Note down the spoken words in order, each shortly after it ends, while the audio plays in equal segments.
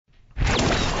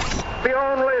The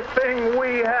only thing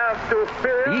we have to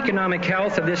fear. The economic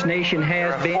health of this nation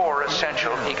has been. There are 4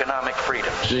 essential economic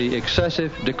freedoms. The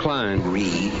excessive decline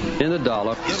in the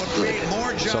dollar is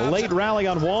good. So late rally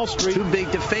on Wall Street. Too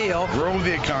big to fail. Grow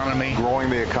the economy.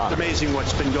 Growing the economy. It's amazing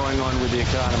what's been going on with the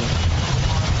economy.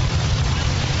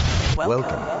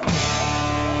 Welcome.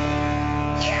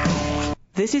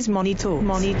 This is Money Talks.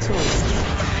 Money Talks.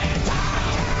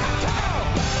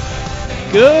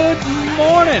 Good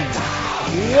morning.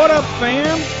 What up,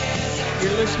 fam?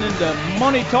 You're listening to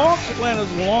Money Talks,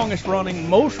 Atlanta's longest running,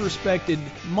 most respected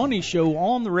money show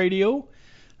on the radio.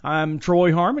 I'm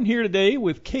Troy Harmon here today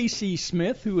with Casey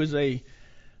Smith, who is a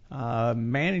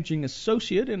managing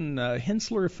associate in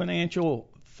Hensler Financial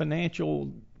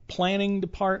Planning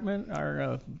Department,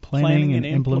 our planning and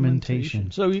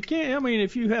implementation. So you can't, I mean,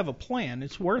 if you have a plan,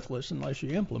 it's worthless unless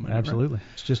you implement it. Absolutely. Right?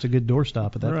 It's just a good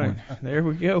doorstop at that point. There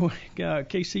we go.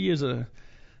 Casey is a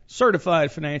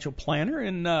certified financial planner,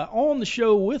 and on the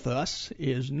show with us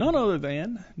is none other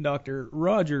than Dr.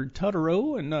 Roger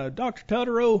Tutterow. And Dr.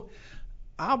 Tutterow,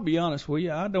 I'll be honest with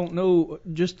you, I don't know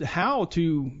just how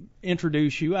to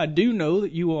introduce you. I do know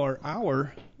that you are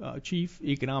our Chief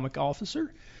Economic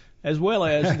Officer, as well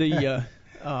as the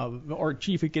or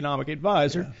Chief Economic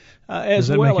Advisor, as Does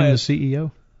that well make him as the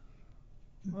CEO.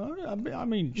 I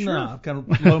mean, sure. No, kind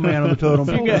of low man on the totem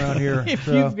pole around here. If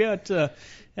you've got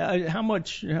how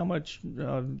much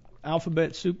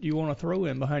alphabet soup do you want to throw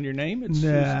in behind your name? It's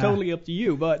totally up to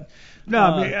you. But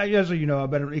as you know, I've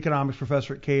been an economics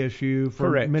professor at KSU for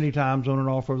correct. Many times on and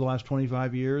off over the last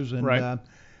 25 years, and right.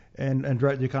 And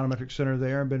direct the econometric center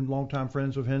there, and been longtime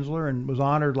friends of Hensler, and was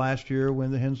honored last year when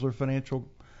the Hensler Financial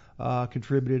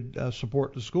contributed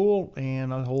support to school,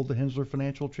 and I hold the Hensler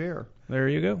Financial Chair. There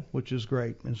you go. Which is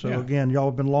great. And so again, y'all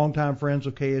have been longtime friends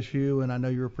of KSU, and I know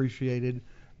you're appreciated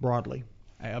broadly.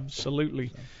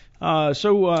 Absolutely.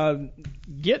 So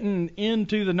getting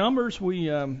into the numbers,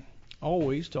 we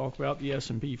always talk about the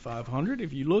S&P 500.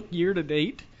 If you look year to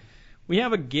date, we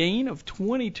have a gain of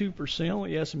 22% on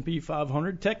the S&P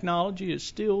 500. Technology is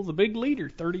still the big leader,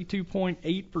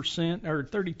 32.8% or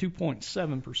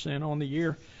 32.7% on the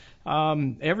year.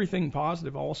 Everything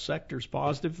positive, all sectors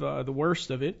positive. The worst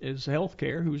of it is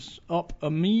healthcare, who's up a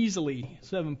measly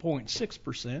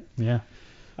 7.6%. Yeah.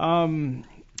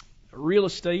 Real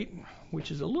estate,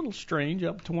 which is a little strange,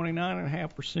 up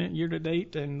 29.5% year to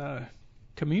date, and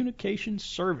communication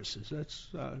services, that's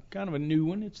kind of a new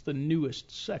one. It's the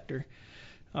newest sector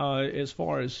as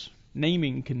far as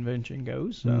naming convention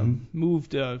goes.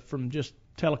 Moved from just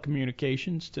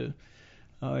telecommunications to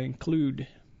include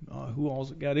who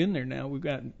all's got in there now. We've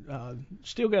got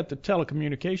still got the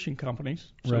telecommunication companies,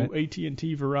 so right.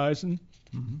 AT&T, Verizon,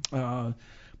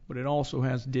 but it also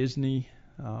has Disney,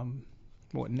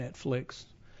 Netflix.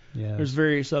 Yeah. There's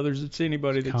various others. It's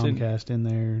anybody that's Comcast in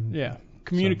there. Yeah.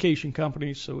 Communication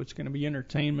companies, so it's going to be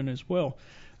entertainment as well.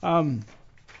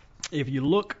 If you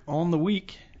look on the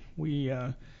week, we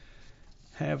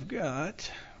have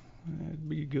got, it'd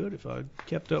be good if I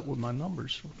kept up with my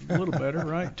numbers a little better,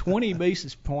 right? 20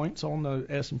 basis points on the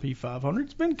S&P 500.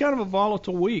 It's been kind of a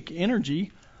volatile week.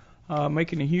 Energy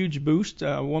making a huge boost,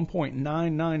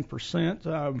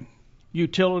 1.99%.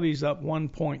 Utilities up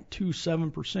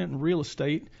 1.27%, and real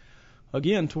estate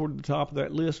again, toward the top of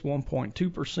that list,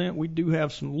 1.2%. We do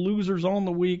have some losers on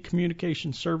the week.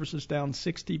 Communication services down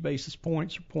 60 basis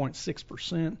points, or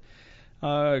 0.6%.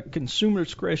 Consumer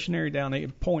discretionary down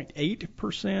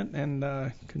 8.8%,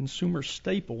 and consumer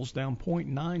staples down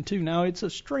 0.92%. Now, it's a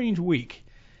strange week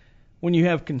when you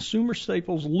have consumer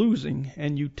staples losing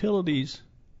and utilities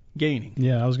gaining.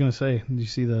 Yeah, I was going to say, you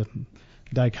see the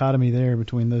dichotomy there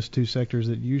between those two sectors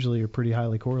that usually are pretty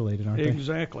highly correlated, aren't they?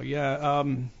 Exactly, yeah.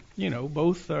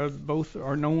 Both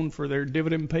are known for their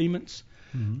dividend payments.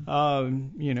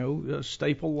 Mm-hmm. A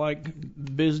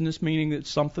staple-like business, meaning it's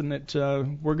something that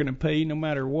we're going to pay no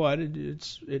matter what.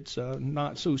 It's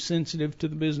not so sensitive to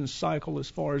the business cycle as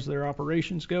far as their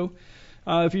operations go.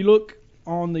 If you look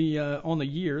on the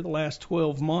year, the last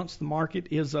 12 months, the market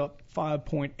is up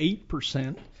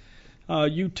 5.8%.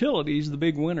 Utilities, the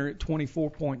big winner at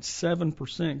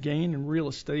 24.7% gain, and real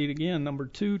estate, again, number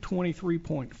two,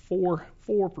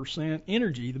 23.44%.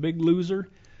 Energy, the big loser,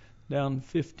 down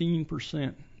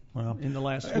 15% in the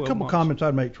last 12 months. A couple comments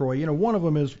I'd make, Troy. One of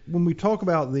them is when we talk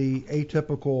about the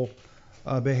atypical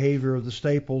behavior of the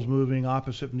staples moving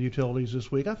opposite from the utilities this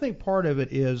week, I think part of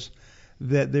it is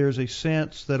that there's a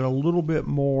sense that a little bit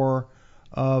more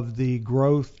of the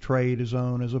growth trade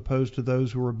zone as opposed to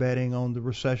those who are betting on the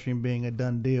recession being a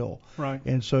done deal. Right.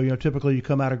 And so, typically you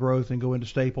come out of growth and go into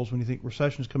staples when you think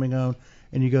recession's coming on,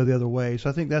 and you go the other way. So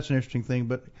I think that's an interesting thing.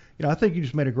 But, I think you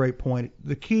just made a great point.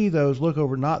 The key, though, is look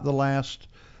over not the last,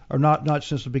 or not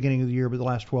since the beginning of the year, but the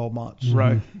last 12 months.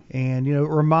 Right. And, it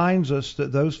reminds us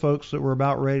that those folks that were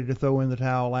about ready to throw in the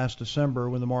towel last December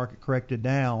when the market corrected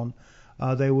down,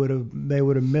 they would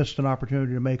have missed an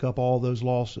opportunity to make up all those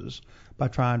losses by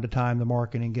trying to time the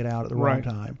market and get out at the wrong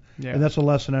time. Yeah. And that's a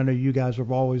lesson I know you guys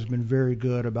have always been very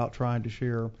good about trying to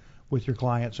share with your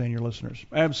clients and your listeners.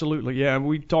 Absolutely, yeah.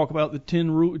 We talk about the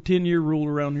 10-year rule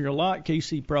around here a lot.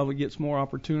 Casey probably gets more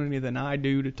opportunity than I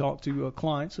do to talk to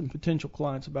clients and potential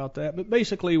clients about that. But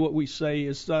basically what we say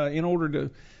is in order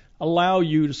to allow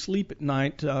you to sleep at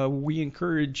night, we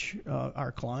encourage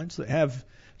our clients that have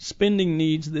spending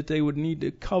needs that they would need to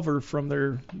cover from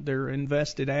their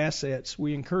invested assets.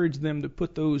 We encourage them to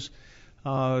put those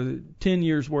 10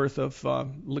 years worth of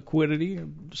liquidity,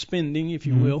 spending, if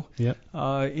you will,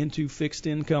 into fixed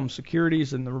income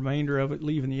securities, and the remainder of it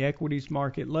leaving the equities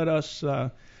market. Let us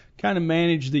kind of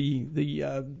manage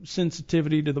the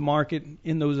sensitivity to the market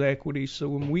in those equities, so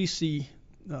when we see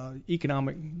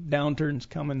economic downturns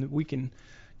coming, that we can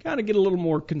kind of get a little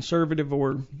more conservative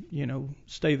or,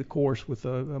 stay the course with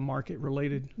a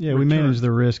market-related return. We manage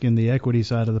the risk in the equity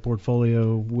side of the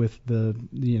portfolio with the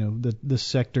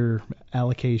sector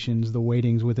allocations, the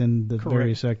weightings within the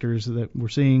various sectors that we're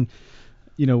seeing.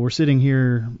 We're sitting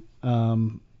here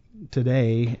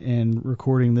today and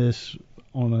recording this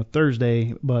on a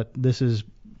Thursday, but this is,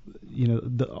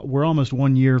 we're almost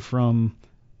 1 year from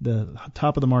the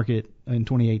top of the market in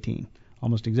 2018,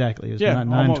 almost exactly. It's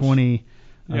 920.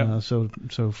 So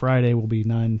Friday will be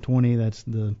 920. That's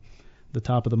the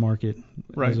top of the market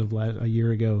as of a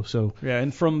year ago. So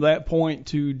and from that point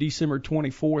to December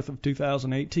 24th of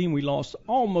 2018, we lost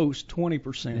almost 20%.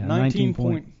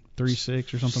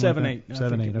 19.36 or something 78, like that.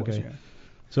 78. Okay. Was.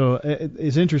 So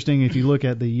it's interesting if you look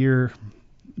at the year,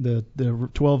 the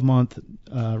 12-month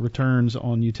returns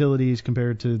on utilities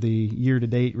compared to the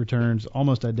year-to-date returns,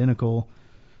 almost identical.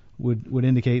 Would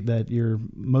indicate that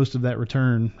most of that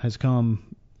return has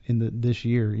come in this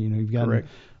year. You've got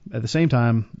at the same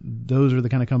time, those are the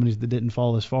kind of companies that didn't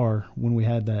fall as far when we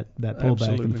had that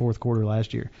pullback in the fourth quarter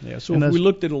last year. Yeah. So if we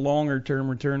looked at a longer term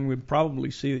return, we'd probably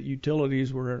see that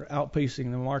utilities were outpacing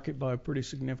the market by a pretty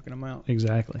significant amount.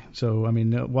 Exactly. So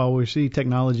while we see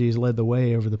technology has led the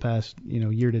way over the past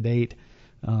year to date,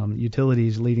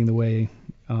 utilities leading the way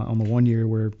on the 1 year,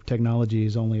 where technology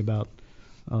is only about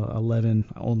 11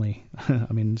 only.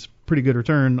 It's pretty good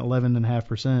return,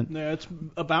 11.5%. Yeah, it's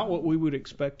about what we would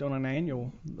expect on an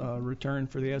annual return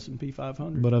for the S&P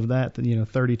 500. But of that,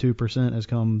 32% has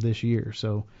come this year.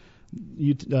 So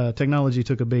technology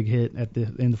took a big hit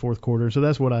in the fourth quarter. So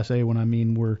that's what I say when I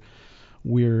mean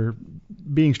we're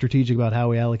being strategic about how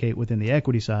we allocate within the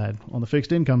equity side. On the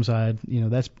fixed income side,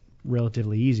 that's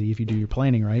relatively easy if you do your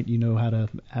planning right. You know how to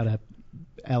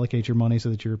allocate your money so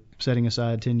that you're setting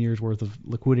aside 10 years worth of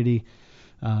liquidity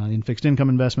in fixed income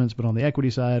investments. But on the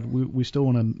equity side, we still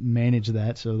want to manage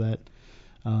that so that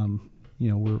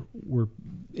we're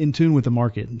in tune with the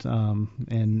market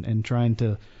and trying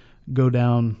to go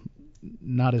down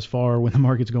not as far when the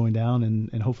market's going down,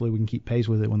 and hopefully we can keep pace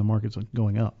with it when the market's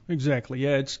going up. Exactly.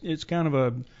 Yeah, it's kind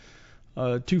of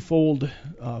a twofold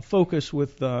focus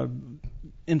with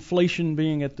inflation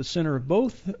being at the center of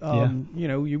both.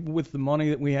 With the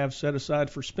money that we have set aside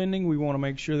for spending, we want to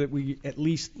make sure that we at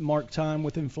least mark time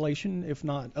with inflation, if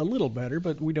not a little better.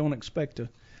 But we don't expect to,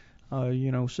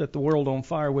 set the world on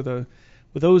fire with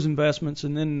those investments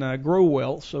and then grow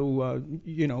wealth. So, a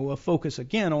focus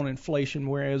again on inflation,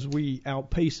 whereas we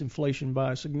outpace inflation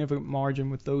by a significant margin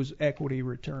with those equity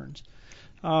returns.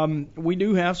 We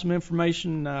do have some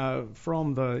information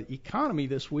from the economy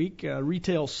this week.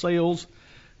 Retail sales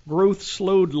growth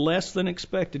slowed less than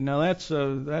expected. Now that's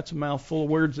a mouthful of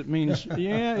words. That means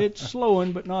it's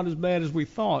slowing, but not as bad as we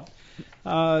thought.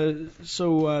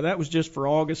 So that was just for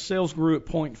August. Sales grew at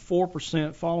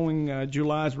 0.4%, following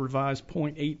July's revised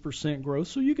 0.8% growth.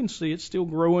 So you can see it's still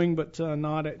growing, but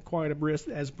not at quite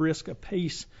as brisk a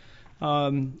pace.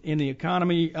 In the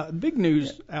economy, big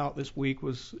news out this week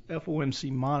was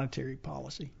FOMC monetary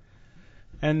policy.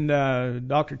 And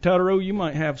Dr. Tutterow, you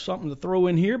might have something to throw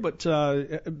in here, but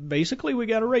basically we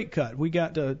got a rate cut. We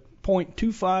got a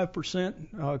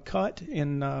 0.25% cut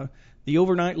in the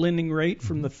overnight lending rate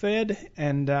from the Fed,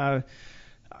 and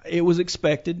It was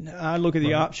expected. I look at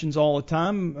the options all the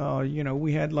time.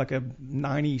 We had like a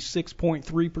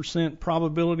 96.3%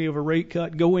 probability of a rate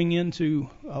cut going into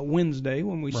Wednesday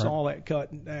when we saw that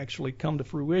cut actually come to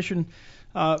fruition.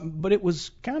 But it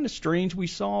was kind of strange. We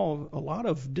saw a lot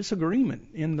of disagreement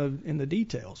in the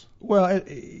details. Well,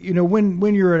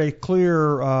 when you're at a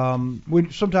clear,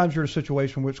 sometimes you're in a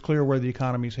situation where it's clear where the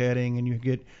economy's heading, and you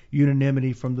get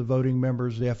unanimity from the voting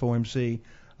members of the FOMC.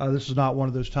 This is not one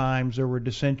of those times. There were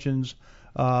dissensions.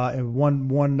 And one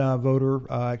voter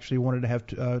actually wanted to have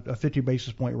a 50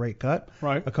 basis point rate cut.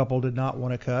 Right. A couple did not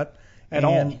want to cut. At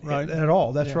all, right? At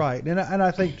all, that's right. And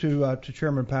I think to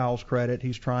Chairman Powell's credit,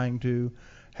 he's trying to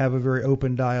have a very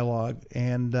open dialogue.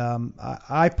 And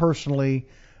I personally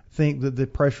think that the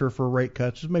pressure for rate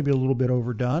cuts is maybe a little bit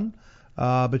overdone.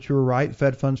 But you were right.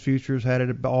 Fed funds futures had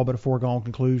it all but a foregone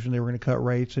conclusion they were going to cut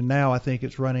rates, and now I think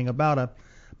it's running about a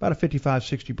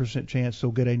 55-60% chance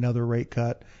they'll get another rate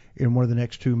cut in one of the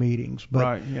next two meetings. But,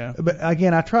 right. Yeah. But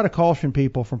again, I try to caution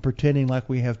people from pretending like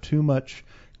we have too much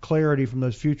clarity from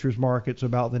those futures markets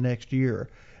about the next year.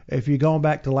 If you're going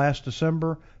back to last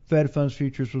December, Fed funds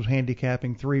futures was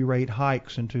handicapping 3 rate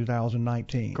hikes in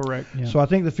 2019. Correct. Yeah. So I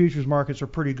think the futures markets are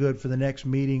pretty good for the next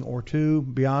meeting or two.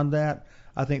 Beyond that,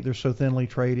 I think they're so thinly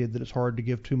traded that it's hard to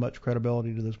give too much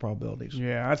credibility to those probabilities.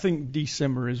 Yeah, I think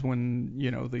December is when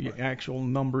the actual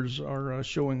numbers are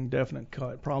showing definite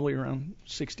cut, probably around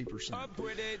 60%.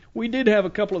 We did have a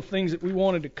couple of things that we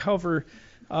wanted to cover.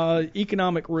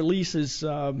 Economic releases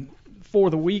for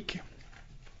the week.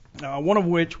 One of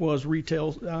which was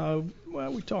retail.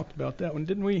 We talked about that one,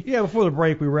 didn't we? Yeah, before the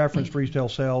break we referenced retail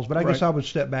sales, but I guess I would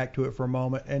step back to it for a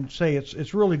moment and say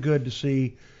it's really good to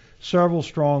see several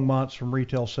strong months from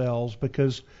retail sales,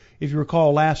 because if you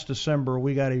recall last December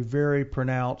we got a very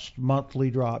pronounced monthly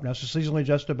drop. Now it's a seasonally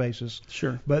adjusted basis.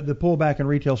 Sure. But the pullback in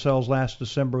retail sales last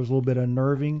December was a little bit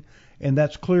unnerving, and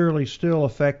that's clearly still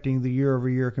affecting the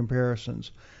year-over-year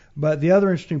comparisons. But the other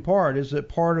interesting part is that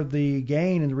part of the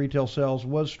gain in the retail sales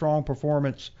was strong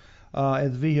performance at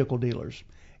the vehicle dealers.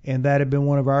 And that had been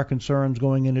one of our concerns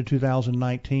going into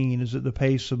 2019, is that the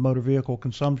pace of motor vehicle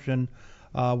consumption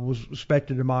was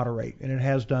expected to moderate, and it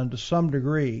has done to some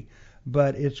degree.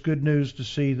 But it's good news to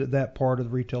see that part of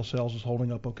the retail sales is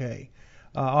holding up okay.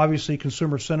 Obviously,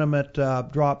 consumer sentiment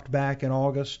dropped back in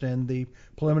August, and the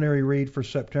preliminary read for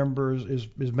September is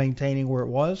maintaining where it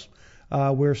was.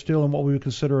 We're still in what we would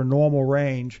consider a normal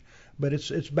range, but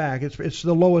it's back. It's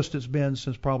the lowest it's been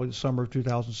since probably the summer of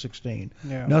 2016.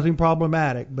 Yeah. Nothing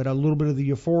problematic, but a little bit of the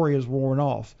euphoria is worn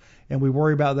off, and we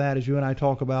worry about that as you and I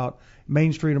talk about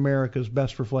Main Street America is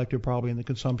best reflected probably in the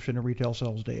consumption and retail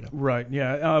sales data. Right.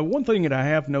 Yeah. One thing that I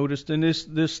have noticed, and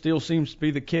this still seems to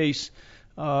be the case.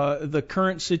 The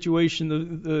current situation,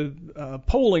 the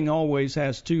polling always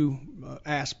has two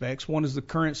aspects. One is the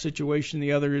current situation,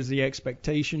 the other is the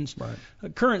expectations. Right. The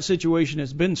current situation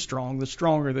has been strong, the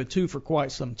stronger of the two for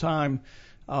quite some time.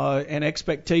 And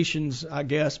expectations, I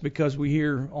guess, because we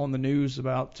hear on the news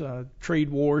about trade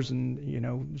wars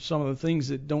and, some of the things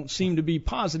that don't seem to be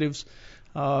positives.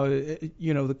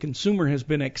 The consumer has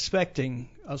been expecting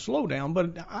a slowdown,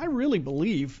 but I really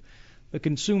believe the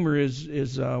consumer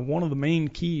is one of the main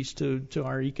keys to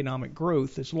our economic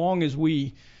growth. As long as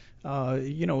we,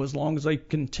 as long as they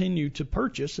continue to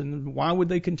purchase. And why would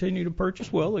they continue to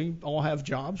purchase? Well, they all have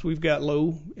jobs. We've got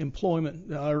low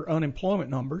employment or unemployment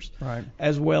numbers, right?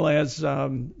 As well as,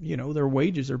 their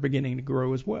wages are beginning to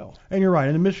grow as well. And you're right.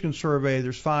 In the Michigan survey,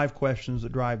 there's 5 questions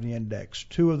that drive the index.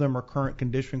 2 of them are current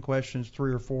condition questions.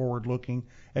 3 are forward-looking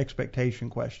expectation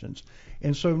questions.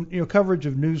 And so, coverage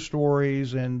of news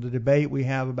stories and the debate we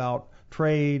have about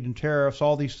trade and tariffs,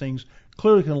 all these things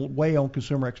clearly can weigh on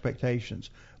consumer expectations.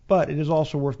 But it is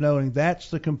also worth noting that's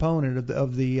the component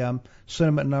of the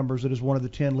sentiment numbers that is one of the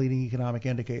 10 leading economic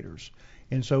indicators.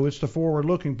 And so it's the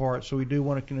forward-looking part, so we do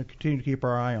want to continue to keep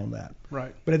our eye on that.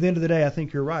 Right. But at the end of the day, I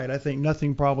think you're right. I think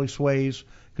nothing probably sways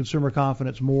consumer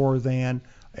confidence more than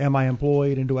am I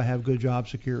employed and do I have good job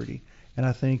security? And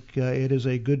I think it is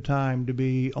a good time to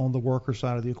be on the worker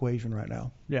side of the equation right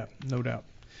now. Yeah, no doubt.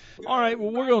 All right,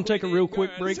 well, we're going to take a real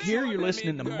quick break here. You're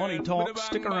listening to Money Talk.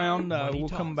 Stick around. We'll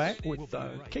come back with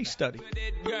a case study.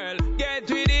 Get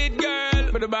with it,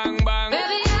 girl. With a bang, bang.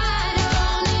 Baby,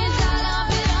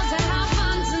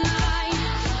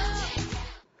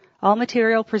 all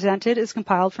material presented is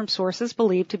compiled from sources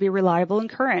believed to be reliable and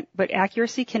current, but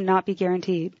accuracy cannot be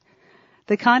guaranteed.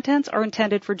 The contents are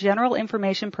intended for general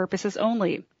information purposes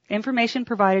only. Information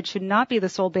provided should not be the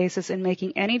sole basis in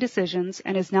making any decisions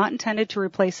and is not intended to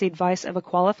replace the advice of a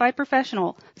qualified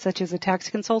professional, such as a tax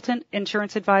consultant,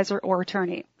 insurance advisor, or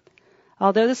attorney.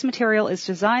 Although this material is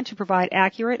designed to provide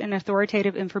accurate and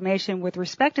authoritative information with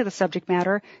respect to the subject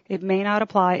matter, it may not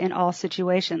apply in all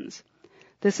situations.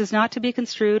 This is not to be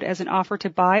construed as an offer to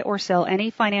buy or sell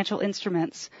any financial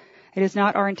instruments. It is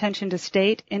not our intention to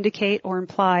state, indicate, or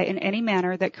imply in any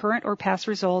manner that current or past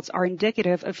results are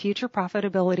indicative of future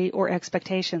profitability or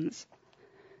expectations.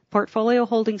 Portfolio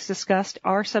holdings discussed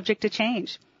are subject to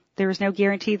change. There is no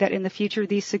guarantee that in the future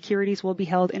these securities will be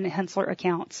held in Henssler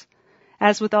accounts.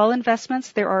 As with all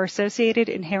investments, there are associated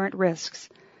inherent risks.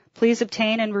 Please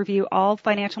obtain and review all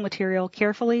financial material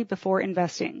carefully before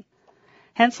investing.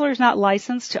 Henssler is not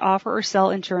licensed to offer or sell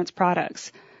insurance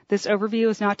products. This overview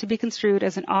is not to be construed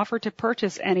as an offer to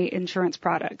purchase any insurance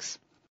products.